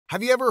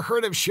Have you ever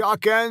heard of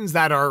shotguns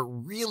that are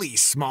really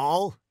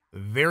small,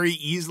 very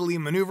easily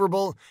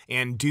maneuverable,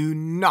 and do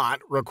not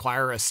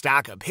require a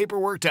stack of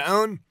paperwork to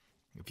own?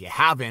 If you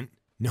haven't,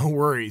 no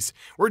worries.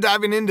 We're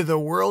diving into the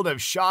world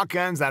of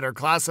shotguns that are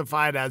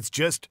classified as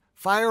just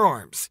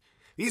firearms.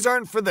 These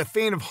aren't for the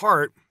faint of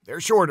heart. They're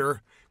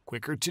shorter,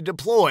 quicker to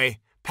deploy,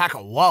 pack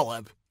a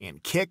wallop,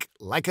 and kick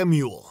like a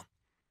mule.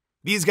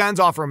 These guns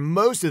offer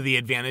most of the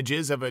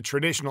advantages of a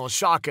traditional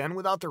shotgun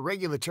without the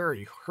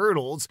regulatory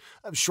hurdles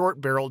of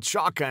short-barreled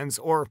shotguns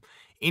or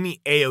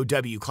any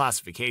AOW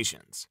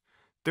classifications.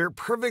 They're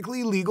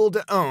perfectly legal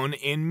to own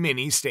in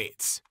many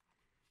states.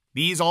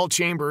 These all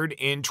chambered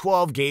in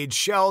 12-gauge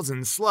shells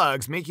and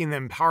slugs, making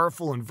them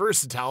powerful and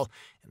versatile,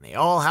 and they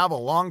all have a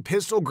long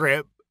pistol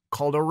grip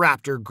called a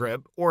raptor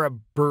grip or a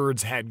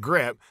bird's head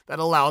grip that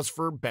allows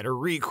for better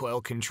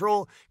recoil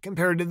control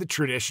compared to the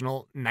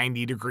traditional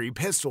 90-degree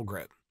pistol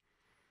grip.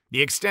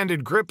 The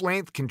extended grip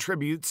length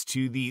contributes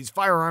to these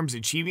firearms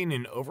achieving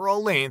an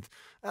overall length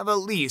of at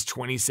least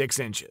 26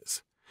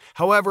 inches.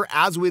 However,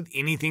 as with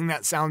anything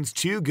that sounds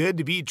too good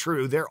to be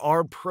true, there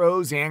are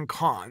pros and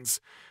cons.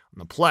 On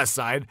the plus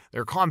side,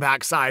 their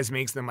compact size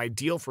makes them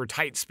ideal for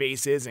tight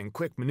spaces and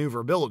quick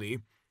maneuverability,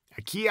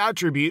 a key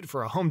attribute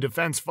for a home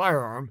defense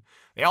firearm.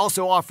 They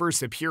also offer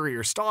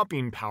superior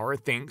stopping power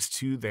thanks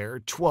to their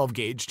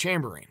 12-gauge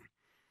chambering.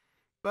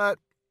 But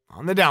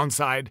on the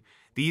downside,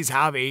 these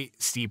have a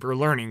steeper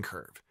learning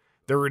curve.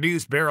 The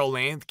reduced barrel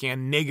length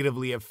can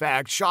negatively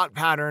affect shot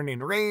pattern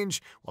and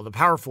range, while the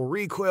powerful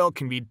recoil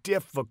can be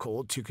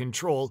difficult to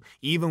control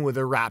even with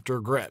the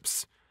Raptor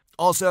grips.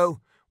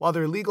 Also, while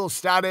their legal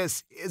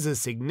status is a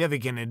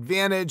significant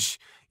advantage,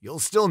 you'll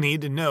still need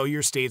to know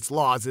your state's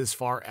laws as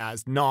far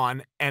as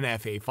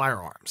non-NFA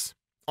firearms.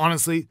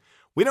 Honestly,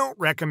 we don't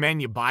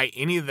recommend you buy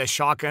any of the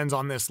shotguns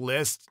on this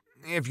list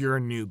if you're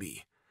a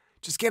newbie.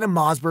 Just get a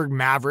Mossberg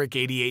Maverick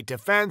 88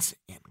 Defense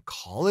and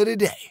call it a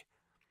day.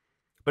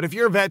 But if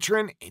you're a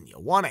veteran and you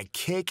want a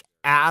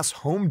kick-ass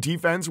home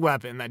defense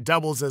weapon that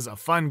doubles as a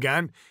fun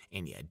gun,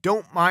 and you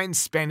don't mind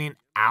spending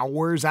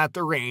hours at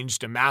the range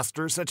to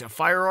master such a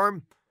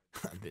firearm,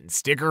 then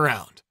stick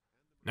around.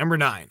 Number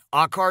 9.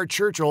 Ockar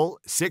Churchill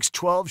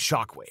 612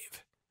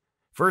 Shockwave.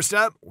 First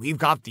up, we've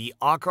got the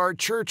Ockar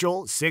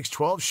Churchill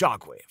 612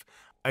 Shockwave,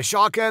 a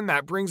shotgun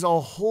that brings a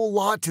whole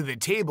lot to the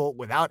table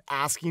without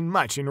asking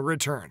much in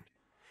return.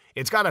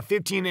 It's got a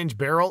 15-inch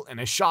barrel and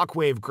a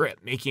shockwave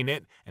grip, making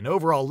it an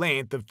overall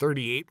length of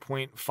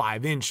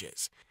 38.5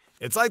 inches.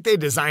 It's like they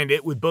designed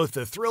it with both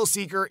the thrill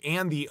seeker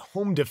and the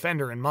home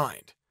defender in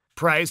mind.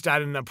 Priced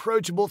at an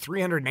approachable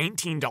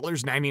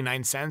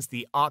 $319.99,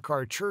 the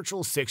Ockar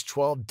Churchill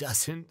 612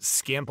 doesn't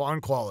skimp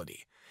on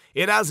quality.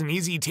 It has an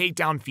easy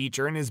takedown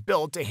feature and is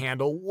built to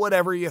handle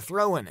whatever you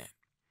throw in it.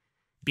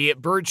 Be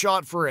it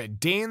birdshot for a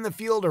day in the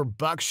field or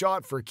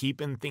buckshot for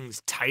keeping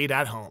things tight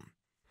at home.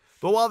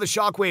 But while the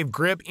shockwave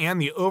grip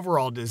and the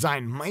overall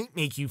design might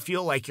make you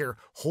feel like you're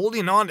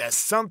holding on to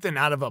something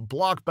out of a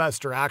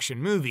blockbuster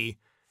action movie,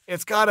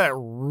 it's got a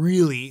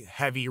really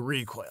heavy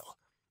recoil.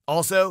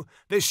 Also,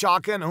 this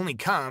shotgun only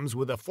comes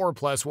with a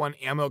 4+1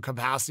 ammo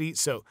capacity,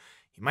 so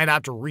you might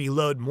have to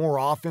reload more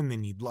often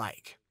than you'd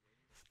like.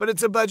 But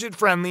it's a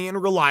budget-friendly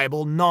and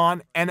reliable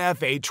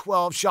non-NFA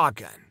 12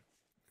 shotgun.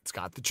 It's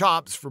got the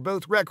chops for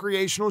both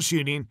recreational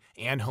shooting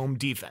and home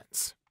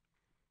defense.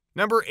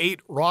 Number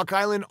 8. Rock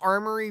Island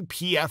Armory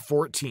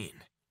PF-14.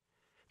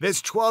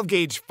 This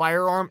 12-gauge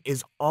firearm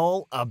is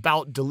all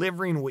about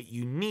delivering what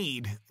you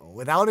need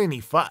without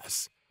any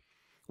fuss.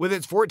 With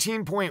its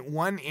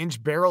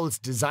 14.1-inch barrel, it's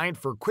designed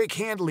for quick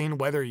handling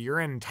whether you're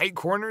in tight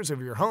corners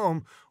of your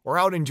home or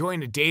out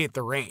enjoying a day at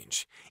the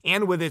range.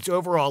 And with its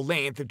overall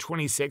length of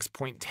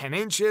 26.10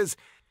 inches,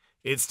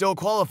 it still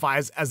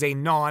qualifies as a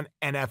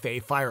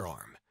non-NFA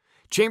firearm.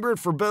 Chambered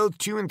for both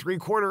 2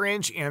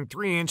 3/4-inch and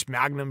 3-inch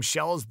Magnum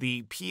shells,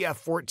 the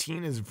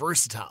PF-14 is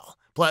versatile.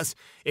 Plus,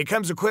 it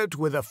comes equipped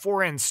with a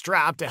 4-inch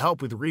strap to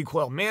help with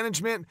recoil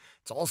management.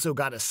 It's also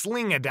got a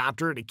sling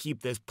adapter to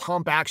keep this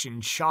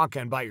pump-action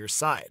shotgun by your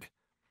side.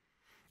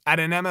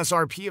 At an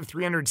MSRP of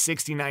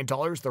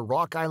 $369, the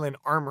Rock Island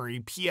Armory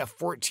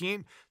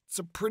PF-14 is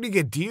a pretty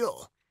good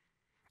deal.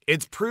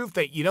 It's proof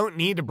that you don't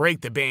need to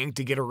break the bank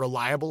to get a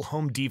reliable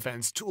home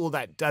defense tool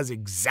that does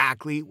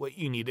exactly what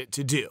you need it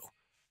to do: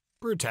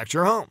 protect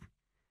your home.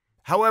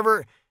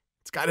 However,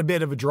 it's got a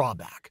bit of a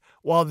drawback.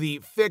 While the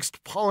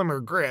fixed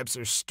polymer grips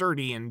are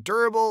sturdy and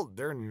durable,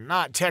 they're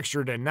not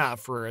textured enough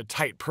for a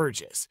tight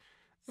purchase.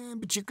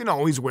 But you can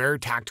always wear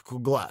tactical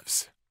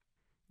gloves.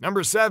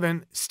 Number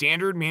 7.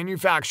 Standard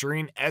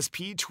Manufacturing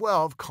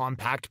SP12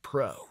 Compact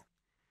Pro.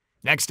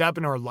 Next up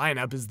in our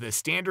lineup is the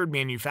Standard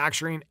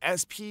Manufacturing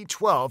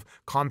SP12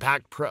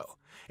 Compact Pro.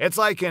 It's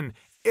like an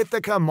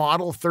Ithaca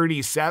Model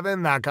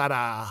 37 that got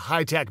a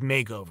high-tech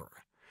makeover.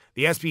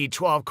 The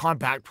SP12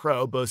 Compact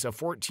Pro boasts a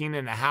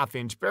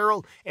 14.5-inch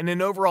barrel and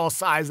an overall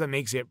size that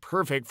makes it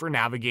perfect for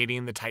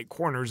navigating the tight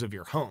corners of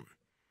your home.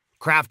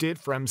 Crafted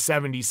from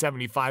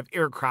 70-75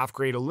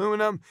 aircraft-grade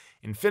aluminum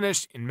and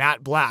finished in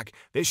matte black,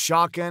 this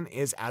shotgun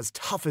is as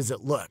tough as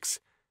it looks.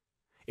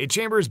 It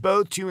chambers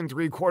both 2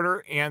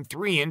 3/4 and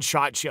 3-inch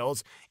shot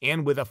shells,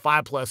 and with a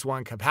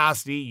 5+1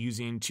 capacity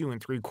using 2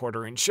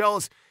 3/4-inch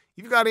shells,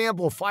 you've got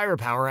ample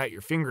firepower at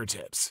your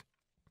fingertips.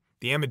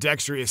 The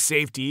ambidextrous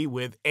safety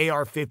with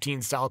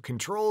AR-15 style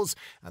controls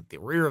at the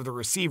rear of the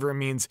receiver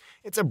means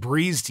it's a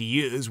breeze to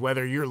use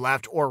whether you're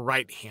left or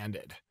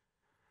right-handed.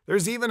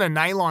 There's even a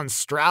nylon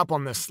strap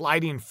on the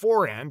sliding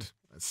forend,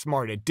 a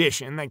smart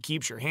addition that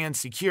keeps your hands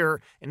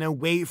secure and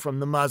away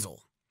from the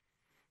muzzle.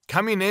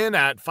 Coming in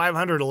at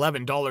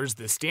 $511,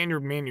 the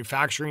standard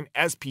manufacturing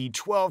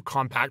SP12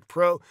 Compact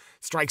Pro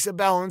strikes a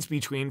balance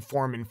between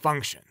form and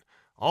function,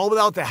 all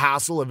without the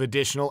hassle of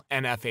additional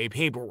NFA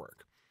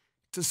paperwork.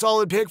 It's a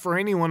solid pick for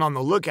anyone on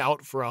the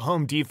lookout for a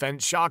home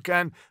defense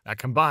shotgun that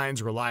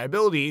combines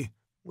reliability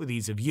with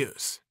ease of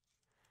use.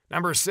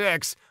 Number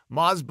 6,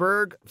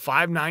 Mossberg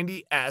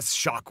 590S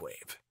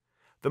Shockwave.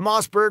 The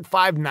Mossberg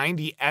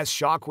 590S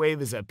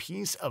Shockwave is a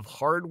piece of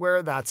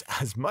hardware that's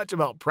as much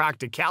about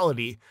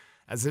practicality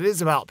as it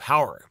is about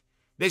power.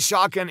 This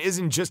shotgun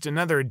isn't just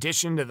another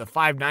addition to the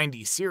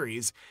 590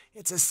 series,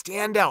 it's a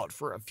standout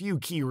for a few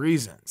key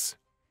reasons.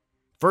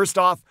 First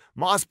off,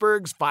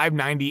 Mossberg's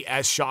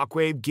 590S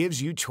Shockwave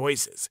gives you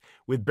choices,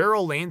 with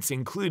barrel lengths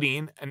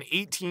including an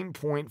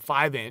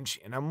 18.5-inch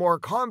and a more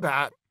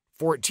compact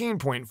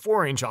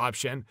 14.4-inch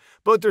option.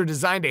 Both are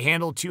designed to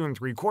handle 2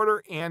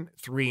 3/4 and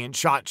 3-inch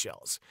shot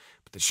shells,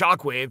 but the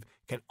Shockwave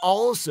can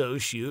also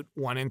shoot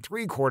 1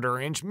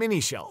 3/4-inch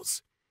mini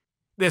shells.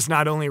 This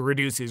not only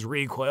reduces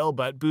recoil,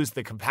 but boosts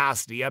the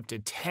capacity up to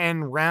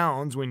 10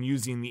 rounds when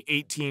using the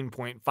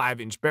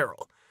 18.5-inch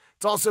barrel.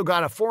 It's also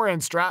got a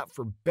forend strap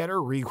for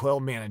better recoil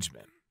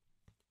management.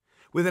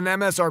 With an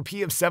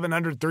MSRP of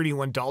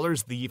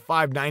 $731, the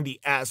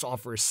 590S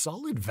offers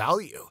solid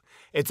value.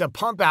 It's a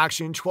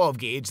pump-action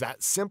 12-gauge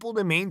that's simple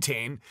to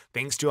maintain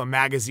thanks to a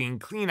magazine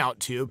cleanout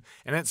tube,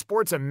 and it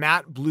sports a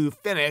matte blue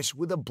finish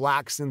with a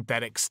black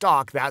synthetic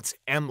stock that's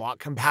M-LOK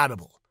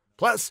compatible.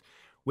 Plus,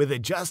 with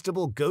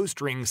adjustable ghost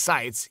ring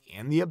sights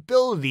and the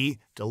ability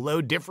to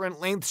load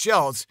different length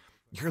shells,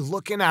 you're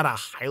looking at a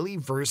highly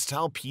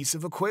versatile piece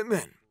of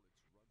equipment.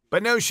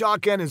 But no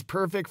shotgun is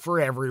perfect for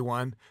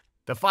everyone.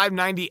 The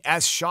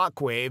 590S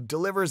Shockwave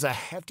delivers a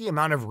hefty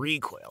amount of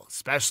recoil,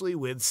 especially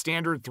with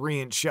standard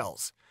 3-inch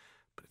shells,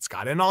 but it's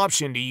got an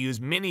option to use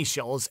mini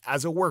shells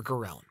as a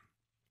workaround.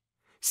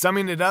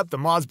 Summing it up, the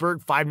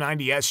Mossberg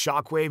 590S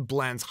Shockwave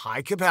blends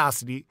high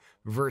capacity,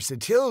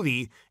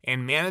 versatility,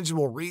 and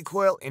manageable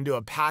recoil into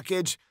a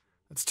package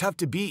that's tough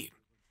to beat,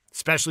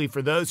 especially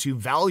for those who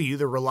value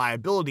the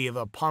reliability of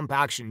a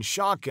pump-action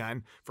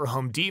shotgun for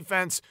home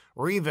defense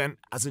or even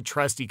as a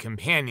trusty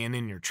companion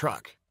in your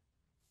truck.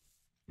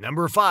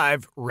 Number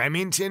 5,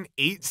 Remington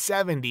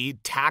 870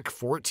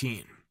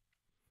 TAC-14.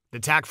 The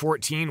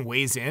TAC-14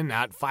 weighs in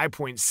at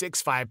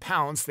 5.65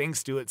 pounds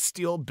thanks to its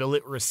steel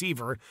billet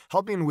receiver,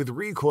 helping with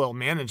recoil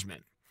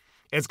management.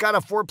 It's got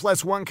a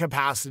 4+1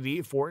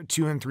 capacity for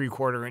 2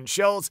 3/4-inch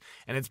shells,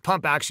 and its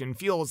pump action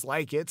feels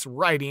like it's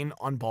riding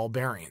on ball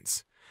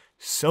bearings.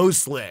 So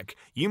slick,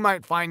 you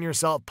might find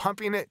yourself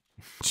pumping it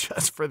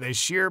just for the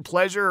sheer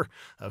pleasure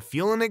of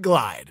feeling it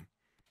glide.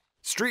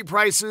 Street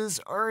prices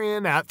are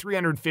in at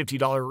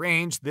 $350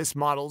 range. This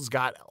model's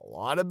got a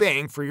lot of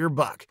bang for your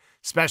buck,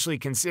 especially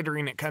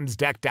considering it comes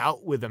decked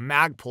out with a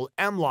Magpul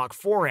M-LOK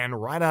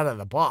forend right out of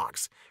the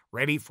box,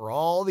 ready for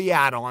all the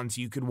add-ons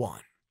you could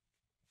want.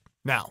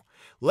 Now,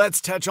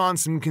 let's touch on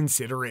some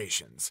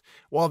considerations.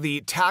 While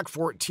the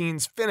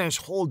TAC-14's finish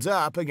holds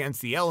up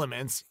against the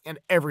elements and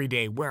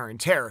everyday wear and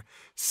tear,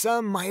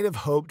 some might have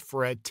hoped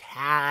for a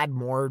tad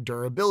more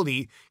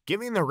durability,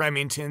 given the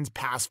Remington's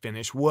past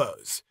finish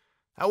woes.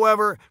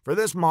 However, for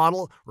this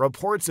model,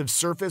 reports of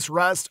surface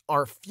rust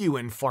are few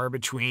and far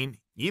between,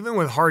 even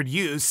with hard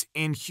use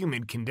in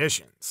humid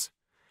conditions.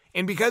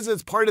 And because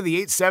it's part of the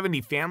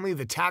 870 family,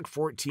 the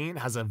TAC-14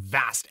 has a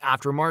vast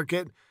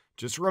aftermarket.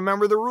 Just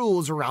remember the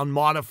rules around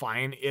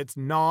modifying its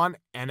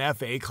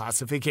non-NFA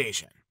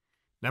classification.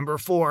 Number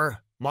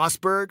 4,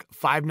 Mossberg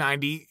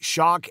 590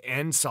 Shock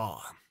and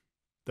Saw.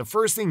 The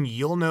first thing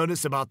you'll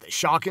notice about the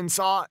Shock and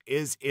Saw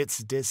is its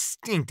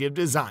distinctive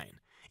design.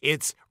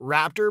 Its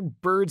Raptor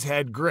bird's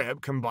head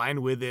grip combined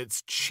with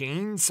its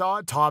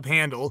chainsaw top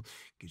handle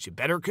gives you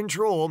better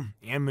control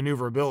and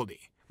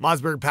maneuverability.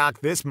 Mossberg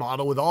packed this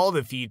model with all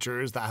the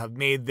features that have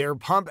made their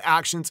pump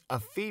actions a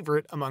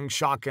favorite among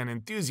shotgun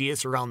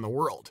enthusiasts around the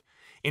world.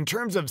 In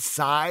terms of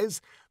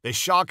size, the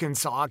Shock and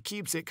Saw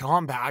keeps it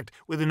compact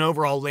with an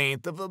overall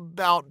length of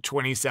about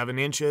 27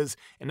 inches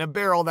and a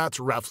barrel that's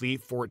roughly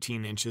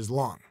 14 inches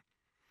long.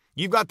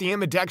 You've got the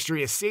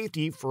ambidextrous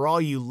safety for all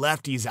you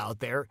lefties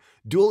out there,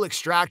 dual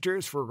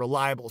extractors for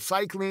reliable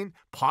cycling,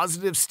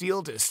 positive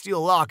steel to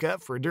steel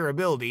lockup for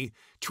durability,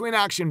 twin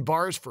action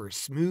bars for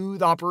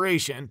smooth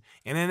operation,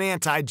 and an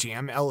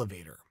anti-jam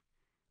elevator.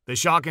 The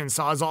Shock and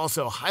Saw is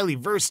also highly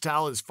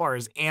versatile as far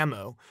as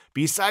ammo.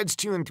 Besides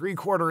 2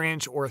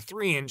 3/4-inch or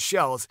 3-inch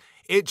shells,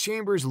 it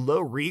chambers low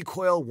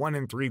recoil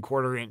 1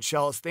 3/4-inch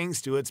shells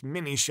thanks to its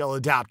mini shell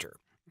adapter,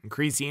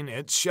 increasing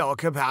its shell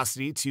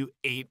capacity to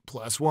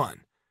 8+1.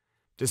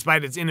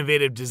 Despite its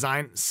innovative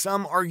design,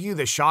 some argue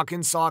the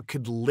shotgun saw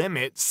could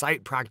limit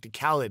sight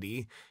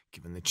practicality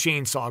given the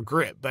chainsaw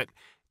grip, but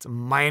it's a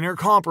minor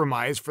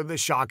compromise for the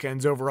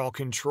shotgun's overall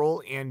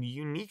control and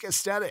unique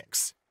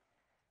aesthetics.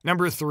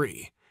 Number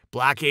 3.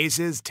 Black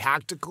Ace's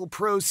Tactical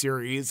Pro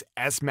Series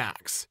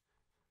S-Max.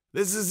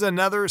 This is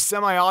another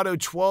semi-auto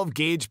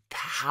 12-gauge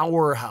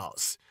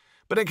powerhouse,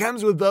 but it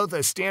comes with both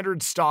a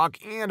standard stock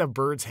and a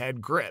bird's head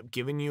grip,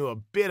 giving you a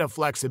bit of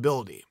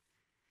flexibility.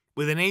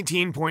 With an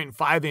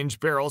 18.5-inch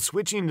barrel,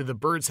 switching to the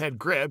bird's head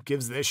grip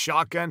gives this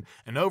shotgun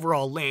an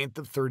overall length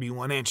of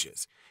 31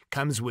 inches.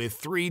 Comes with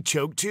 3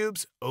 choke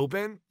tubes,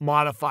 open,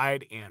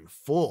 modified, and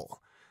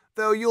full,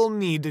 though you'll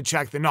need to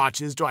check the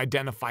notches to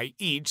identify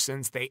each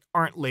since they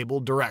aren't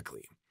labeled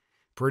directly.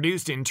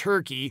 Produced in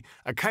Turkey,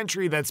 a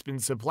country that's been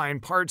supplying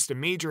parts to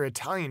major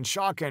Italian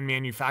shotgun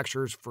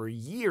manufacturers for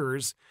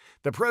years,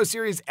 the Pro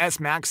Series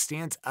S-Max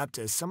stands up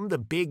to some of the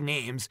big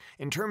names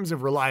in terms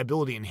of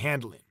reliability and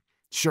handling.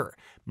 Sure,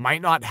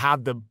 might not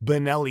have the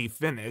Benelli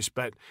finish,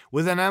 but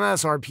with an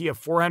MSRP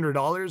of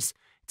 $400,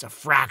 it's a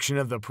fraction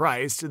of the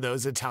price to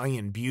those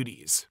Italian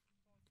beauties.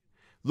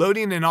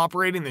 Loading and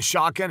operating the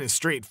shotgun is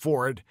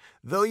straightforward,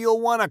 though you'll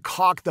want to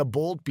cock the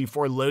bolt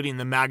before loading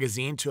the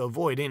magazine to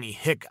avoid any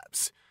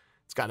hiccups.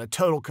 It's got a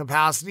total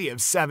capacity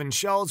of 7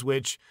 shells,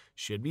 which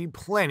should be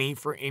plenty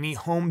for any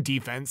home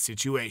defense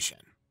situation.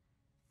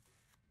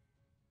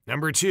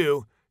 Number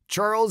 2.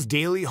 Charles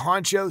Daly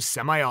Honcho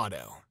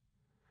Semi-Auto.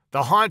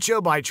 The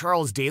Honcho by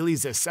Charles Daly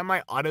is a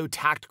semi-auto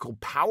tactical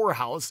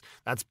powerhouse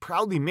that's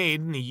proudly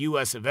made in the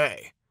US of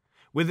A.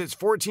 With its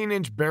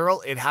 14-inch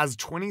barrel, it has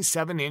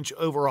 27-inch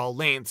overall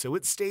length, so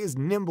it stays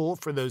nimble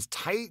for those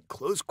tight,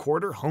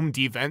 close-quarter home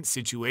defense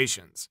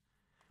situations.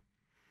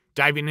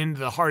 Diving into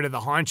the heart of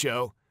the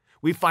Honcho,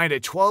 we find a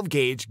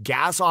 12-gauge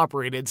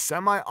gas-operated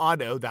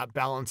semi-auto that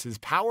balances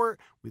power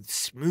with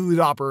smooth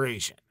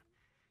operation.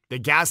 The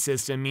gas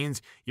system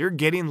means you're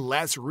getting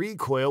less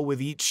recoil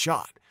with each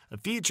shot, a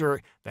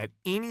feature that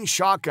any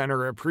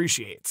shotgunner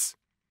appreciates.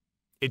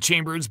 It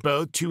chambers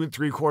both 2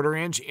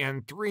 3/4-inch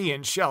and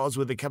 3-inch shells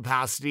with a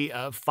capacity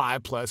of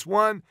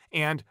 5+1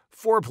 and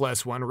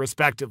 4+1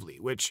 respectively,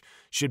 which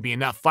should be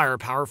enough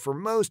firepower for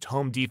most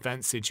home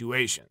defense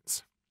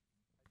situations.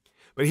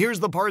 But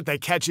here's the part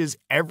that catches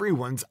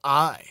everyone's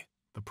eye: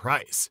 the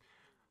price.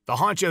 The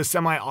Honcho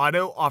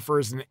Semi-Auto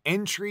offers an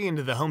entry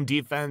into the home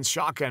defense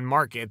shotgun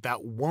market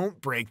that won't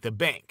break the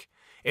bank.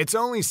 It's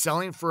only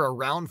selling for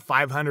around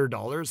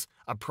 $500,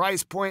 a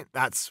price point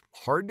that's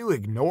hard to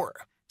ignore,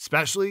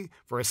 especially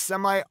for a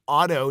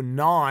semi-auto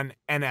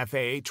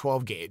non-NFA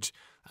 12-gauge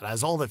that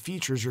has all the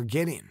features you're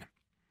getting.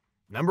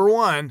 Number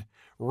 1,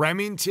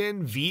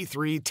 Remington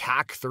V3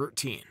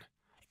 TAC-13.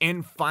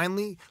 And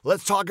finally,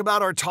 let's talk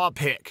about our top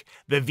pick,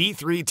 the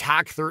V3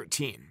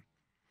 TAC-13.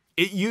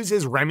 It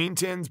uses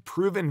Remington's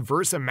proven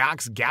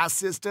VersaMax gas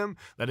system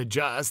that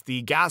adjusts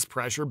the gas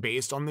pressure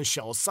based on the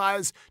shell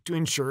size to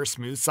ensure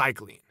smooth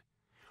cycling.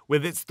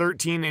 With its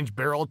 13-inch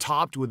barrel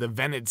topped with a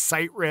vented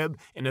sight rib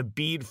and a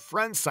bead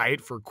front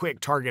sight for quick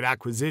target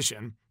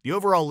acquisition, the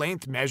overall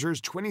length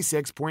measures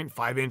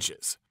 26.5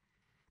 inches.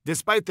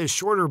 Despite the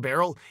shorter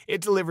barrel,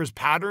 it delivers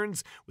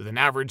patterns with an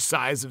average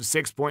size of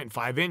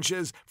 6.5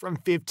 inches from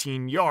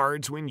 15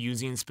 yards when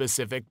using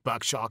specific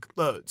buckshot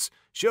loads,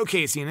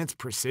 showcasing its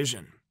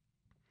precision.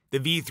 The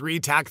V3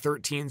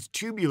 TAC-13's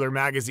tubular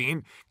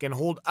magazine can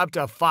hold up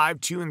to 5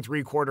 2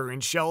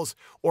 3/4-inch shells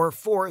or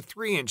 4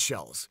 3-inch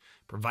shells,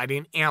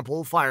 providing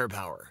ample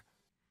firepower.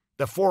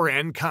 The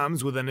forend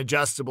comes with an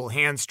adjustable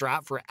hand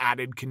strap for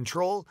added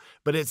control,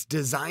 but it's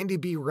designed to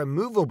be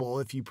removable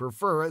if you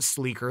prefer a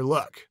sleeker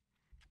look.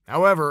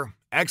 However,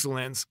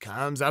 excellence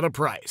comes at a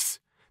price.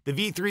 The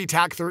V3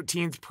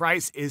 TAC-13's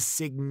price is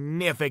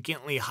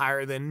significantly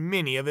higher than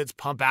many of its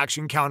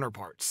pump-action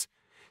counterparts,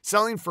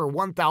 selling for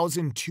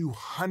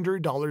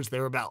 $1,200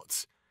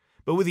 thereabouts.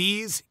 But with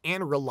ease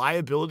and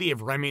reliability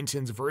of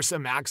Remington's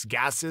VersaMax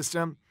gas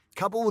system,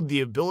 coupled with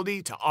the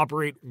ability to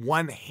operate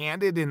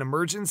one-handed in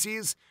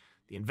emergencies,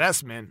 the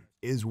investment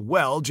is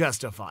well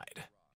justified.